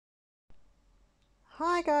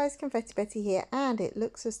Hi guys, Confetti Betty here, and it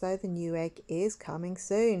looks as though the new egg is coming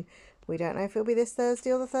soon. We don't know if it'll be this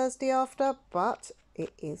Thursday or the Thursday after, but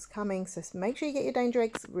it is coming, so make sure you get your danger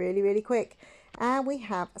eggs really quick. And we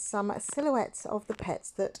have some silhouettes of the pets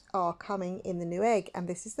that are coming in the new egg, and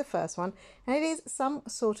this is the first one, and it is some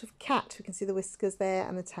sort of cat. We can see the whiskers there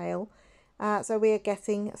and the tail, so we are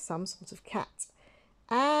getting some sort of cat.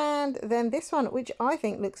 And then this one, which I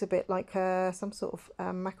think looks a bit like some sort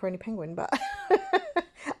of macaroni penguin, but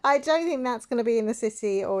I don't think that's going to be in the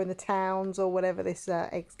city or in the towns or whatever this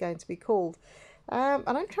egg's going to be called. And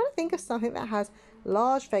I'm trying to think of something that has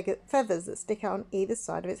large feathers that stick out on either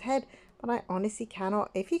side of its head, but I honestly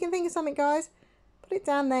cannot. If you can think of something, guys, put it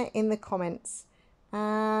down there in the comments.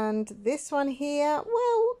 And this one here,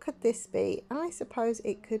 well, what could this be? I suppose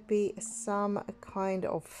it could be some kind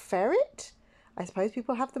of ferret. I suppose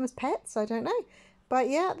people have them as pets, I don't know. But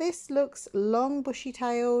yeah, this looks long,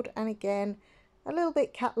 bushy-tailed, and again, a little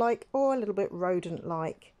bit cat-like or a little bit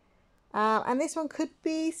rodent-like. And this one could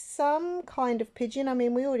be some kind of pigeon. I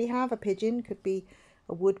mean, we already have a pigeon. Could be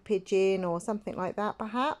a wood pigeon or something like that,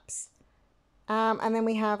 perhaps. And then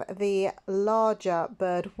we have the larger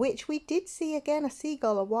bird, which we did see again, a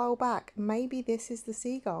seagull a while back. Maybe this is the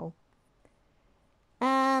seagull.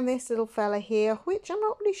 And this little fella here, which I'm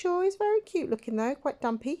not really sure, is very cute looking though, quite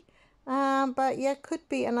dumpy. But yeah, could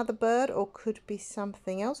be another bird or could be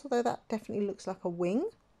something else, although that definitely looks like a wing.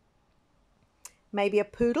 Maybe a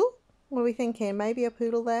poodle? What are we thinking? Maybe a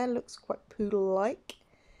poodle there, looks quite poodle-like.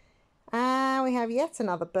 And we have yet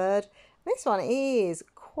another bird. This one is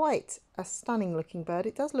quite a stunning looking bird.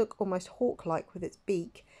 It does look almost hawk-like with its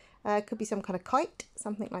beak. Could be some kind of kite,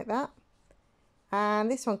 something like that.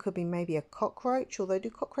 And this one could be maybe a cockroach, although do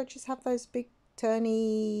cockroaches have those big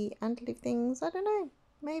turny antler things? I don't know.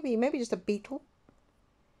 Maybe just a beetle.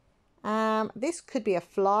 This could be a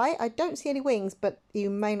fly. I don't see any wings, but you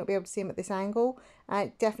may not be able to see them at this angle. And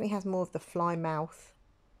it definitely has more of the fly mouth.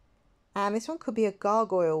 And this one could be a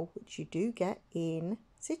gargoyle, which you do get in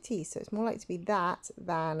cities. So it's more likely to be that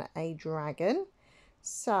than a dragon.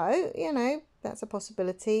 So, you know, that's a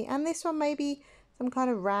possibility. And this one may be some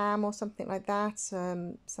kind of ram or something like that,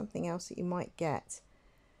 something else that you might get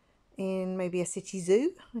in maybe a city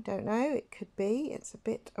zoo. I don't know, it could be. It's a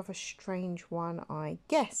bit of a strange one, I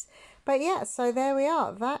guess. But yeah, so there we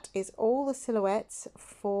are. That is all the silhouettes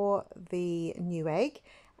for the new egg,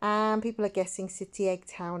 and people are guessing city egg,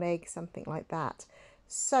 town egg, something like that.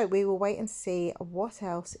 So we will wait and see what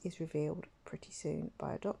else is revealed pretty soon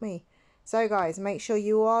by Adopt Me. So guys, make sure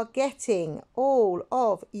you are getting all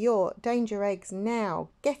of your danger eggs now,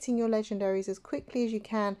 getting your legendaries as quickly as you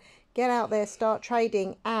can. Get out there, start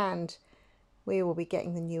trading, and we will be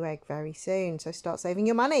getting the new egg very soon. So start saving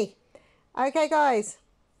your money. Okay guys,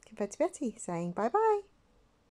 Confetti Betty saying bye bye.